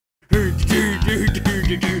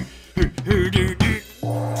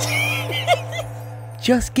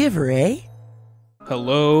Just give her, eh?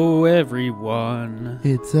 Hello, everyone.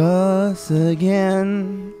 It's us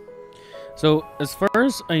again. So, as far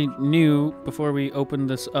as I knew before we opened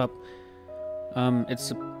this up,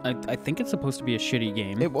 I think it's supposed to be a shitty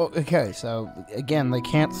game. Okay, so again, they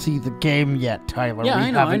can't see the game yet, Tyler. Yeah,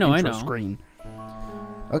 I know. Screen.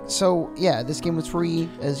 So yeah, this game was free,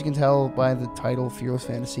 as you can tell by the title, Fearless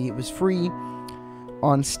Fantasy. It was free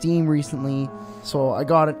on Steam recently, so I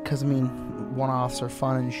got it because, I mean, one-offs are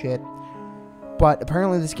fun and shit. But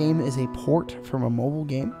apparently this game is a port from a mobile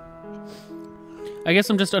game. I guess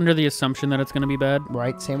I'm just under the assumption that it's going to be bad.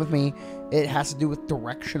 Right, same with me. It has to do with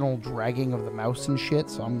directional dragging of the mouse and shit,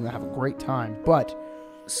 so I'm going to have a great time. But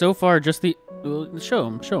so far, just the... show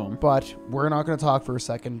him. But we're not going to talk for a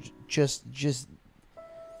second. Just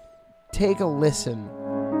take a listen.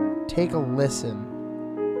 Take a listen.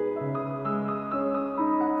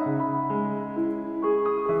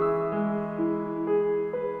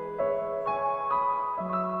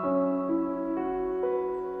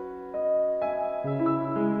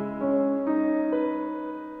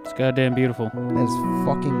 It's goddamn beautiful. That is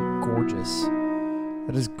fucking gorgeous.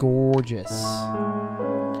 That is gorgeous.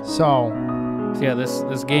 So yeah,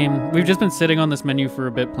 this game, we've just been sitting on this menu for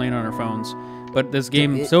a bit playing on our phones, but this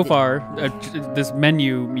game so far, this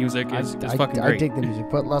menu music is fucking great. I dig the music,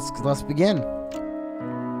 but let's begin.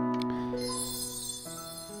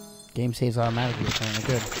 Game saves automatically, apparently.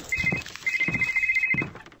 Good.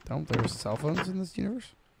 Don't there's cell phones in this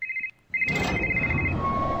universe?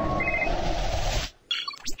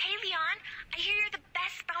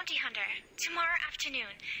 Tomorrow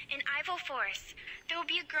afternoon, in Ivo Forest, there will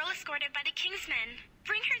be a girl escorted by the Kingsmen.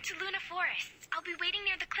 Bring her to Luna Forest. I'll be waiting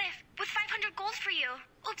near the cliff with 500 gold for you.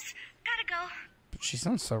 Oops, gotta go. But she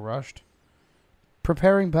sounds so rushed.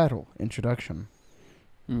 Preparing battle. Introduction.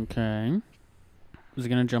 Okay. Is it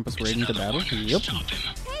gonna jump us right into battle? Yep.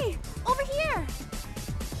 Hey, over here.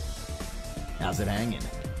 How's it hanging?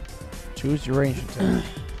 Choose your range attack.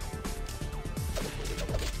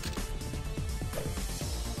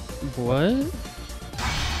 What?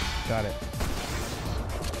 Got it.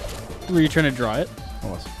 Were you trying to draw it? I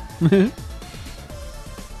was.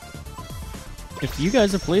 If you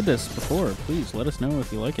guys have played this before, please let us know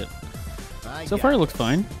if you like it. So far, it looks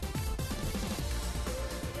fine.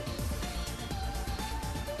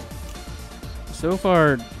 So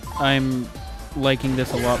far, I'm liking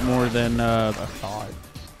this a lot more than I thought.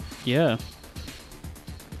 Yeah.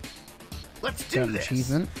 Let's do this.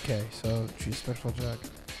 Achievement. Okay, so choose special attack.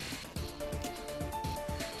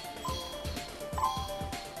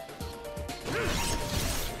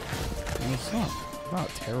 It's not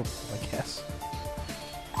terrible, I guess.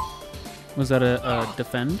 Was that a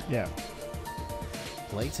defend? Yeah.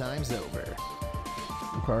 Playtime's over.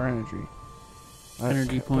 Require energy.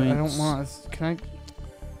 Energy But points. I don't want. Can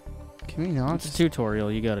we not? It's a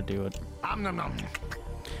tutorial. You got to do it. Nom nom.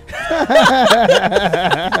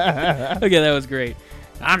 Okay, that was great.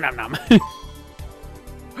 Nom nom nom.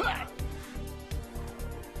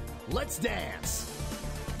 Let's dance.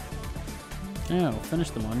 Yeah,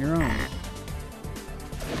 finish them on your own.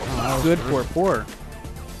 Good for poor.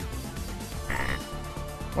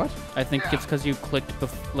 What? I think it's because you clicked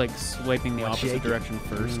like swiping the opposite direction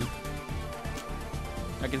first.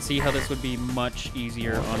 I can see how this would be much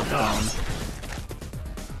easier on a phone.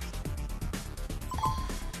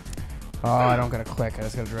 Oh, I don't gotta click. I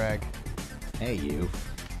just gotta drag. Hey, you.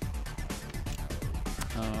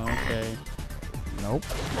 Oh, okay. Nope.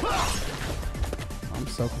 I'm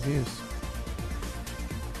so confused.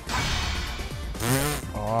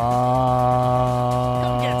 You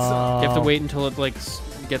have to wait until it like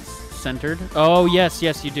gets centered. Oh yes,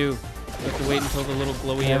 yes you do. You have to wait until the little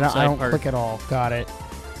glowy outside I don't part. click at all. Got it.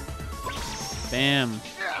 Bam.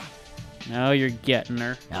 Now you're getting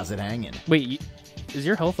her. How's it hanging? Wait, is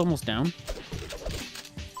your health almost down?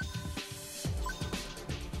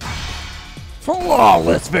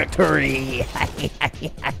 Flawless victory!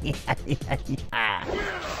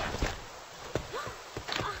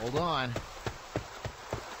 Hold on.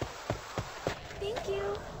 Thank you.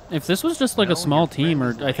 If this was just like a small team,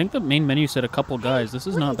 or I think the main menu said a couple guys, this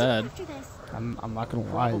is not bad. I'm not gonna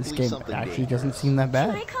lie, this Probably game something actually big. doesn't seem that Can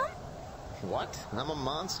I bad. come? What? I'm a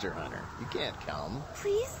monster hunter. You can't come.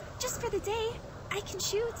 Please, just for the day. I can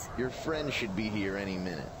shoot. Your friend should be here any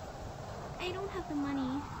minute. I don't have the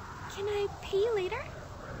money. Can I pay you later?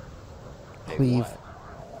 Hey, Cleave.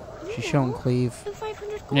 what? She's showing cleave. The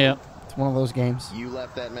 500 gold. Yeah. It's one of those games. You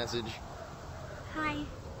left that message? Hi.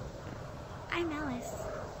 I'm Alice.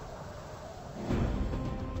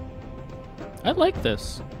 I like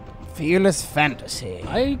this. Fearless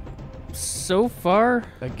Fantasy. So far,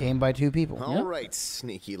 A game by 2 people. All right,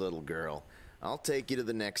 sneaky little girl. I'll take you to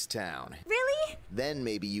the next town. Really? Then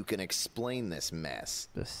maybe you can explain this mess.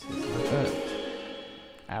 This is good.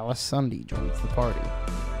 Alice Sunday joins the party.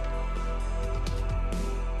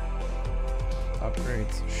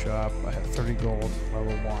 Upgrades, shop. I have 30 gold,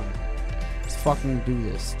 level 1. Let's fucking do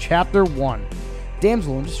this. Chapter 1.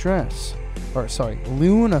 Damsel in Distress. Or, sorry,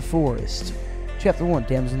 Luna Forest. Chapter 1.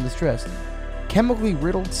 Damsel in Distress. Chemically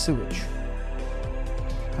riddled sewage.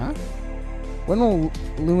 Huh? When will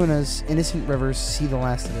Luna's innocent rivers see the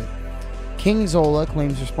last of it? King Zola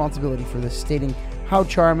claims responsibility for this, stating, "How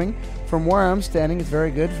charming. From where I'm standing, it's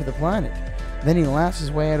very good for the planet." Then he laughs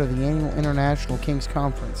his way out of the annual International King's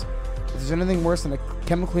Conference. If there's anything worse than a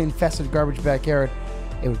chemically infested garbage backyard,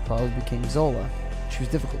 it would probably be King Zola. Choose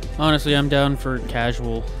difficulty. honestly, I'm down for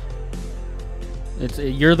casual.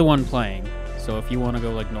 You're the one playing, so if you want to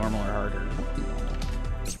go like normal or harder.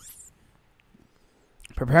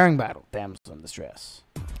 Preparing battle. Damsel in Distress.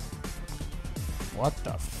 What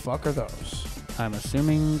the fuck are those? I'm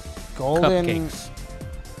assuming Golden cupcakes.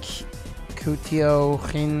 Cutio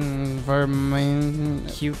Vermin.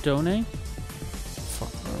 Cutone? Fuck.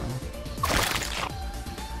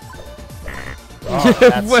 Oh,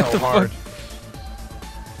 that's What so the hard.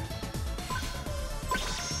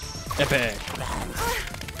 Epic.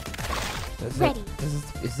 Ready.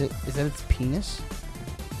 Is that its penis?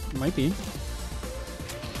 Might be.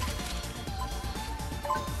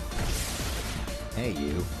 Hey,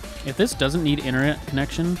 you. If this doesn't need internet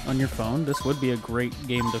connection on your phone, this would be a great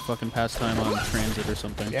game to fucking pass time on transit or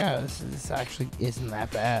something. Yeah, this actually isn't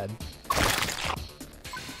that bad.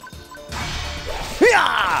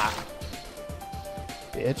 Yeah!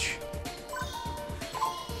 Bitch.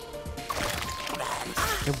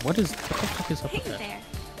 What the fuck is up with Hey that? there.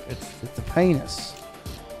 It's a penis.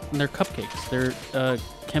 And they're cupcakes. They're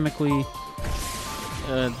chemically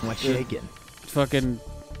What's shaking? fucking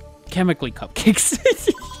chemically cupcakes.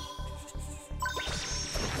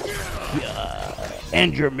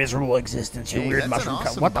 End your miserable existence, you Hey, weird that's mushroom an cunt.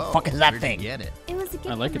 awesome What the bow. fuck is that Where'd you thing? get it? It was a gift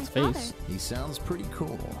I like from its my father. face. He sounds pretty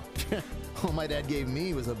cool. All my dad gave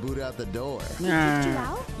me was a boot out the door. He kicked you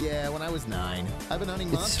out? Yeah, when I was 9. I've been hunting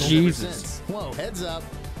monsters Jesus. ever since. Whoa, heads up.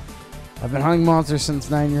 I've been hunting monsters since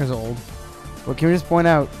 9 years old. But can we just point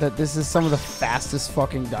out that this is some of the fastest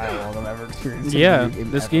fucking dialogue I've ever experienced? in a Yeah, video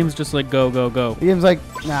game this ever. game's just like go, go, go. The game's like,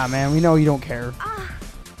 nah, man, we know you don't care, Ah.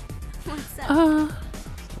 What's up?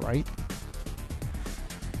 right?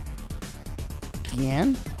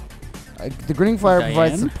 Diane? The Grinning Flyer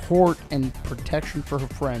provides Diane? support and protection for her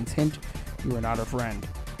friends. Hint, you are not her friend.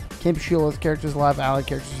 Camp Sheila's characters alive, allied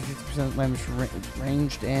characters are 50% damage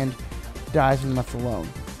ranged and dies when left alone.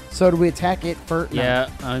 So do we attack it first? No. Yeah,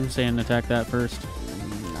 I'm saying attack that first.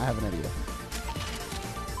 I have an idea.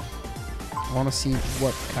 I want to see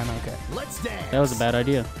what kind of... Okay. Let's dance. That was a bad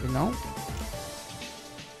idea. You know?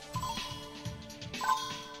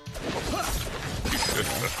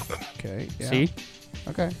 Okay. Yeah. See?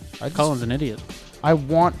 Okay. Colin's an idiot. I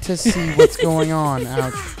want to see what's going on.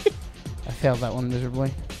 Ouch. I failed that one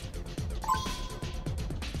miserably.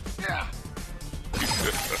 I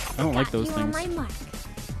don't like those You on things. my mark.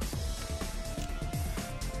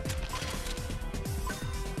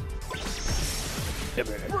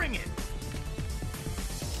 Bring it.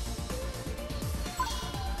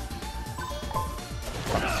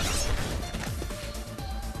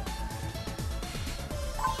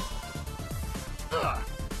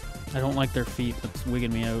 I don't like their feet. That's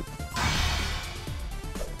wigging me out.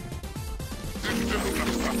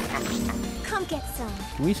 Come get some.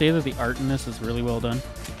 Can we say that the art in this is really well done?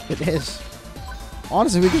 It is.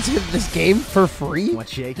 Honestly, we can see that this game for free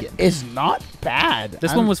What's shaking? is not bad.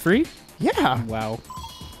 This one was free? Yeah. Wow.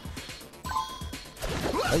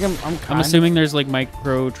 Like I'm I'm kind assuming there's like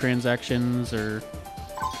micro transactions or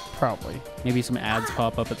probably. maybe some ads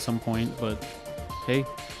pop up at some point, but hey,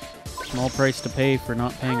 small price to pay for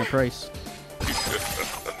not paying a price.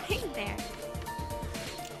 Hey there.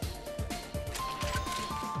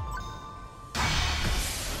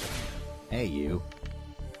 Hey, you.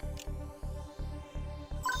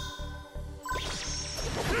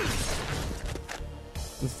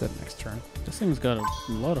 What's that next turn? This thing's got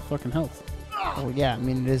a lot of fucking health. Oh yeah, I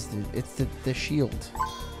mean it is. It's the shield.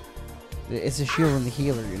 It's a shield and the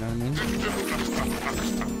healer. You know what I mean?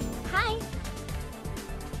 Hi.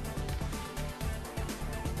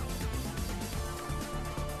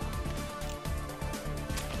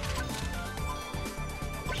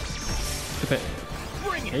 Okay.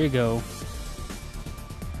 There you go.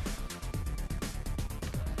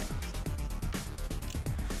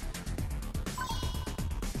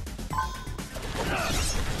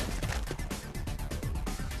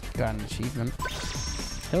 got an achievement.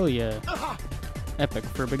 Hell yeah. Epic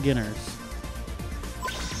for beginners.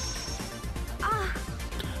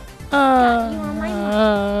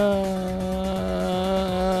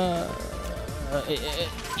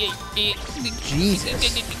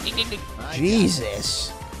 Jesus.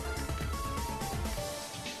 Jesus.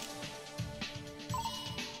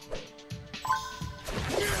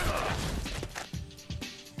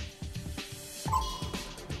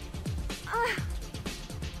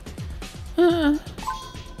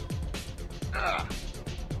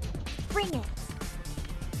 Bring it.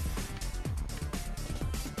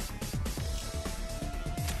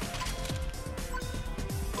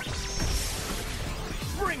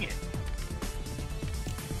 Bring it.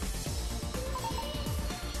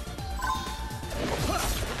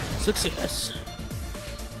 Success.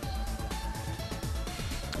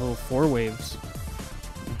 Oh, 4 waves.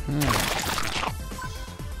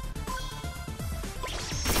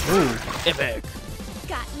 Oh, epic.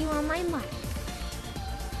 Got you on my mark.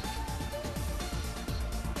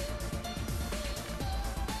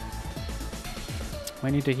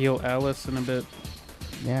 Might need to heal Alice in a bit.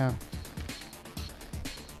 Yeah.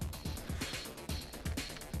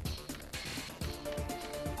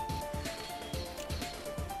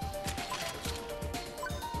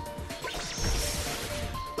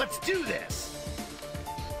 Let's do this.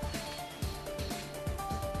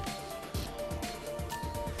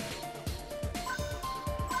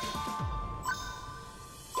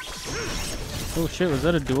 Oh shit, was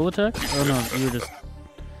that a dual attack? Oh no, you were just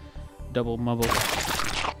double mubble.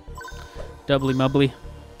 Doubly mubbly.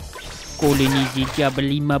 Calling easy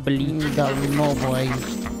jubbly mubbly. Doubly mobile.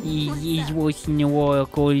 He's watching a while,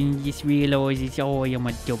 calling just realizes, oh, I'm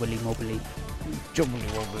a doubly mubbly. Jubbly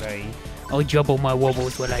wobbly. I'll double my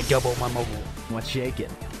wobbles while I double my mobble. What's shaking?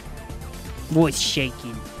 What's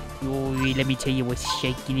shaking? Oh, let me tell you what's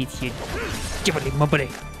shaking. It's your doubly mubbly.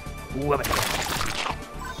 Wobbly.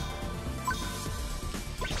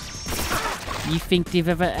 You think they've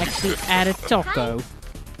ever actually had a taco?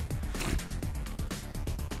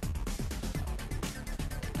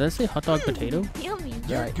 Did I say hot dog potato? Yummy.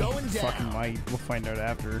 Yeah, You're going down. fucking might. We'll find out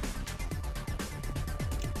after.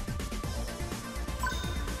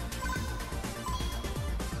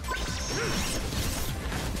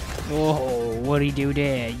 Oh, what'd he do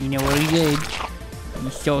there? You know what he did? He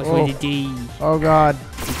starts Oh. with a D. Oh god.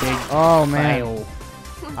 He said, Oh man. fail.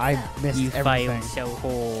 I missed You everything. failed so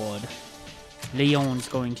hard. Leon's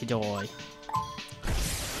going to die.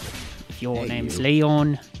 If your Hey, name's you.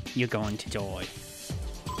 Leon, you're going to die.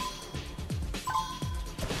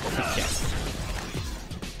 Success.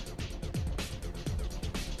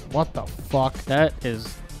 What the fuck? That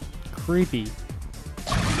is creepy.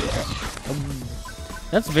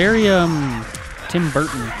 That's very, Tim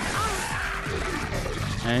Burton.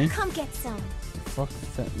 Hey? Come get some. Fuck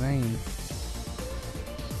is that name?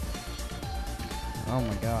 Oh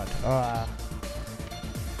my god.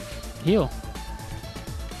 Heal.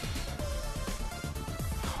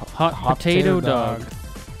 Hot potato dog.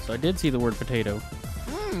 So I did see the word potato.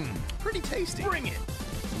 Pretty tasty. Bring it.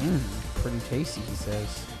 Pretty tasty, he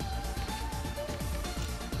says.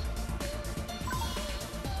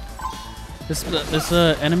 This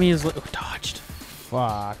enemy is like dodged.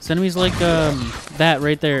 Fuck. This enemy's like that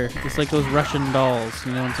right there. It's like those Russian dolls.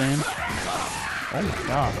 You know what I'm saying? Oh my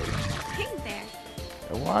god. Hey there.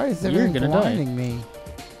 Why is You're everything gonna die. blinding me?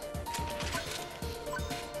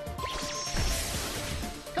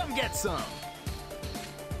 Come get some.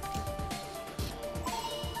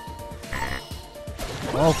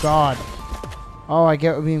 Oh god. Oh, I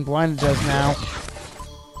get what being blinded does now.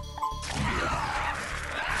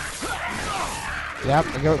 Yep,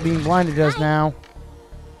 I get what being blinded does now.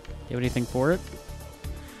 You have anything for it?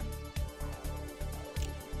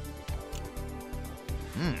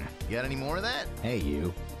 You got any more of that? Hey,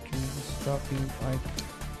 you. Can you just stop being like...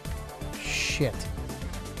 Shit.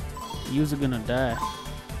 You're gonna die.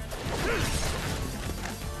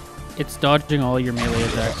 It's dodging all your melee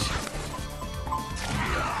attacks.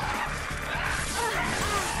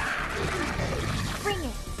 Bring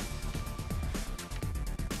it.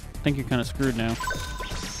 I think you're kind of screwed now.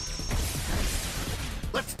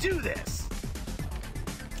 Let's do this.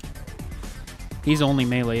 He's only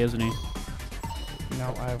melee, isn't he?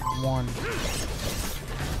 No, I have one.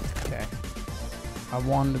 Okay. I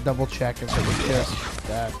wanted to double check if it was just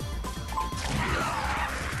that.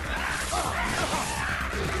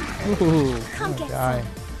 Ooh. Come I'm get gonna die.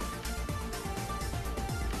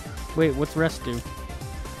 Wait, what's rest do?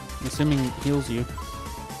 I'm assuming it heals you.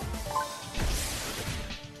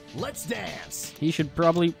 Let's dance. He should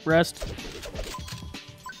probably rest.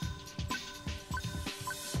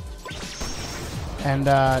 And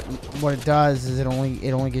what it does is it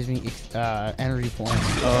only gives me energy points.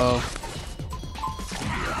 Oh.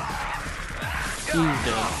 He's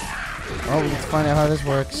dead. Oh, let's find out how this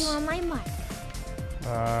works. You on my mark.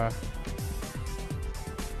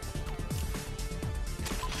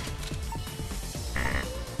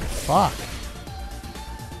 Fuck.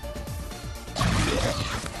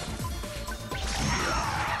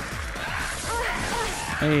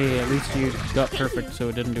 Hey, at least you got perfect, so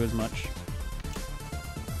it didn't do as much.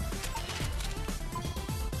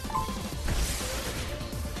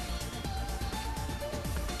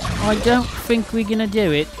 I don't think we're gonna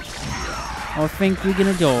do it. I think we're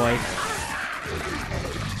gonna die.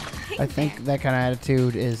 I think that kind of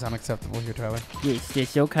attitude is unacceptable here, Tyler. Yes,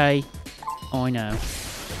 it's okay. I know.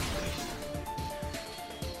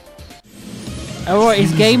 Alright,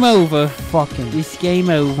 it's game over. Fucking It's game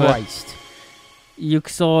over. Christ. You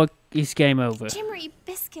saw it's game over. Jimmery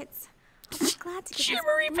biscuits. I'm glad to get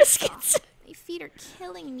Shimmery this biscuits. off. My feet are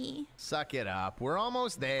killing me. Suck it up. We're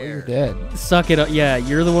almost Oh, there. you're dead. Suck it up. Yeah,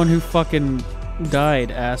 you're the one who fucking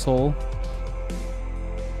died, asshole.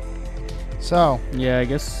 So, Yeah, I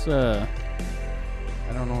guess, I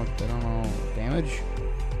don't know. Damage,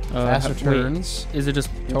 faster wait, turns, is it just...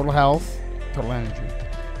 total health, total energy.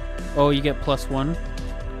 Oh, you get +1?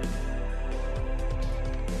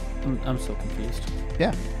 I'm so confused.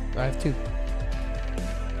 Yeah, I have 2.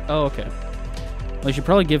 Oh, okay. Well, you should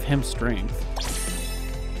probably give him strength.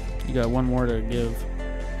 You got 1 more to give.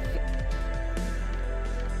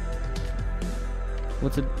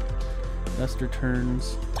 What's it? Faster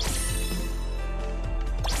turns.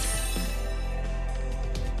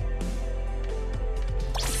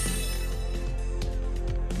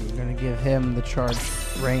 I'm gonna give him the charged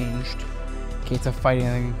ranged in case I fight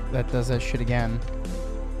anything that does that shit again.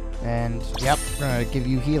 And yep, we're gonna give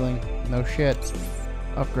you healing. No shit.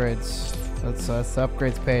 Upgrades. That's the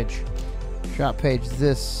upgrades page. Shop page is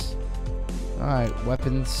this. Alright,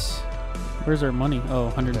 weapons. Where's our money? Oh,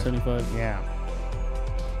 175. Yeah.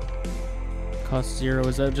 Cost 0.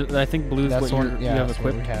 Is that just... I think blue's That's what one, you yeah, have that's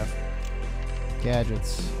what equipped. we have.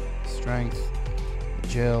 Gadgets. Strength.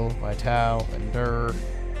 Agile. Vital. Endure.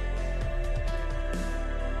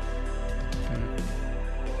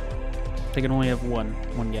 They can only have one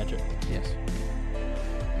gadget. Yes.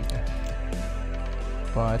 Okay.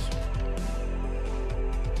 But.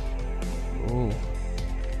 Ooh.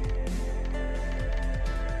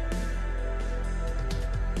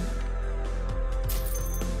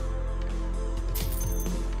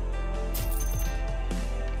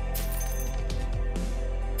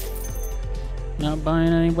 Not buying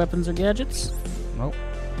any weapons or gadgets? Nope.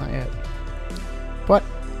 Not yet. But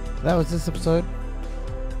that was this episode.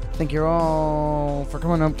 Thank you all for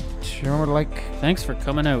coming up. Remember to like. Thanks for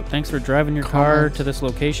coming out. Thanks for driving your car Comment. to this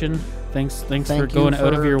location. Thanks Thank for you going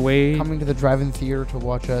out of for your way. Coming to the drive-in theater to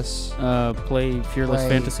watch us Play Fearless play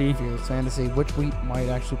Fantasy. Fearless Fantasy, which we might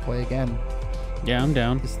actually play again. Yeah, I'm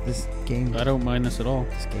down. This game. I don't mind this at all.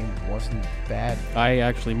 This game wasn't bad. I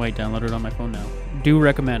actually might download it on my phone now. Do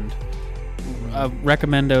recommend.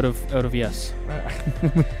 Recommend out of yes.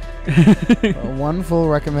 One full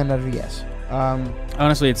recommend out of yes.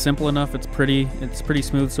 Honestly, it's simple enough. It's pretty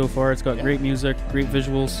smooth so far. It's got Yeah. great music, great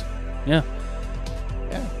visuals. Yeah.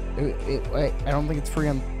 Yeah. I don't think it's free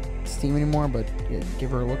on Steam anymore, but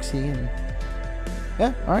give her a look-see and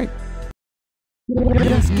yeah. All right.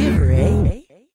 Just give her